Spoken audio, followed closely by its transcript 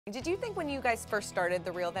Did you think when you guys first started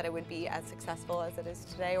the reel that it would be as successful as it is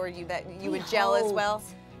today, or that you would gel as well?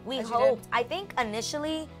 We hoped. I think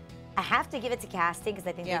initially, I have to give it to casting because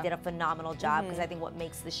I think they did a phenomenal job. Because I think what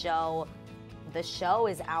makes the show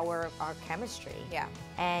is our chemistry. Yeah.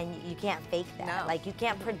 And you can't fake that. No. Like you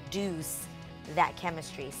can't produce that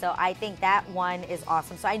chemistry. So I think that one is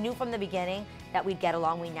awesome. So I knew from the beginning that we'd get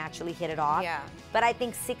along. We naturally hit it off. Yeah. But I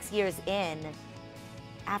think 6 years in,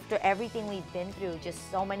 after everything we've been through,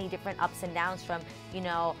 just so many different ups and downs, from, you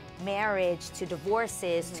know, marriage to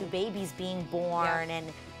divorces to babies being born, and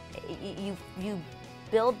you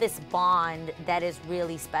build this bond that is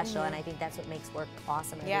really special, and I think that's what makes work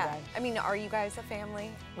awesome every day. I mean, are you guys a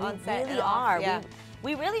family on set? We really and off? are. Yeah.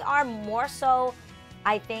 We really are, more so,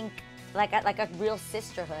 I think, like a real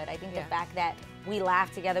sisterhood. I think the fact that we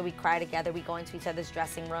laugh together, we cry together, we go into each other's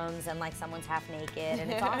dressing rooms and like someone's half naked,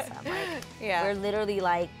 and it's awesome. Like, we're literally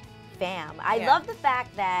like fam. I love the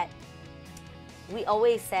fact that we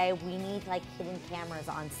always say we need like hidden cameras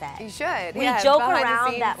on set. You should. We joke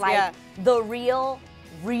around that like the real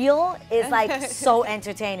is like so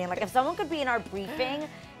entertaining. Like if someone could be in our briefing,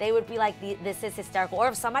 they would be like, this is hysterical. Or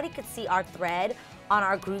if somebody could see our thread on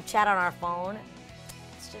our group chat on our phone,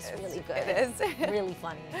 just really good. It is. Really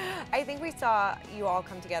funny. I think we saw you all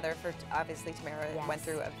come together for, obviously Tamera went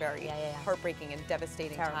through a very heartbreaking and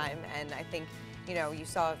devastating time, and I think, you know, you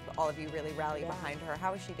saw all of you really rally behind her.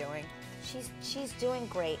 How is she doing? She's doing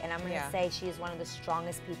great, and I'm going to say she is one of the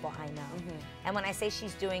strongest people I know. And when I say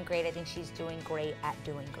she's doing great, I think she's doing great at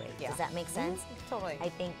doing great. Does that make sense? Totally. I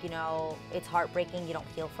think, you know, it's heartbreaking. You don't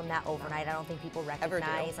heal from that overnight. I don't think people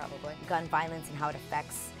recognize gun violence and how it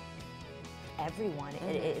affects everyone.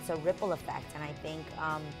 It's a ripple effect, and I think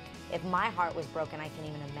if my heart was broken, I can't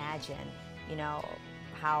even imagine, you know,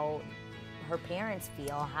 how her parents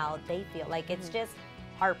feel, how they feel. Like it's just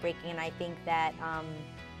heartbreaking, and I think that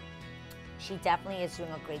she definitely is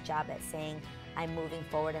doing a great job at saying, I'm moving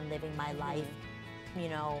forward and living my life, you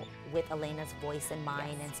know, with Elena's voice in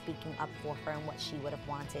mind and speaking up for her and what she would have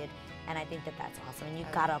wanted. And I think that that's awesome, and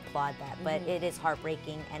you've got to applaud that. But it is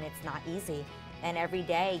heartbreaking, and it's not easy. And every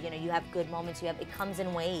day, you know, you have good moments. It comes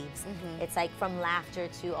in waves. It's like from laughter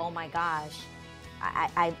to, oh my gosh,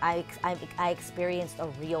 I experienced a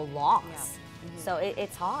real loss. So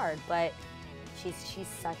it's hard, but she's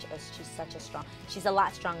such a strong. She's a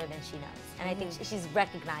lot stronger than she knows, and I think she's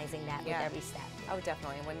recognizing that with every step. Oh,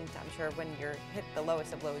 definitely. When I'm sure when you're hit the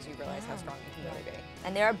lowest of lows, you realize how strong you can really be.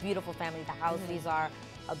 And they're a beautiful family. The Houghton's are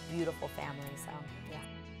a beautiful family. So yeah.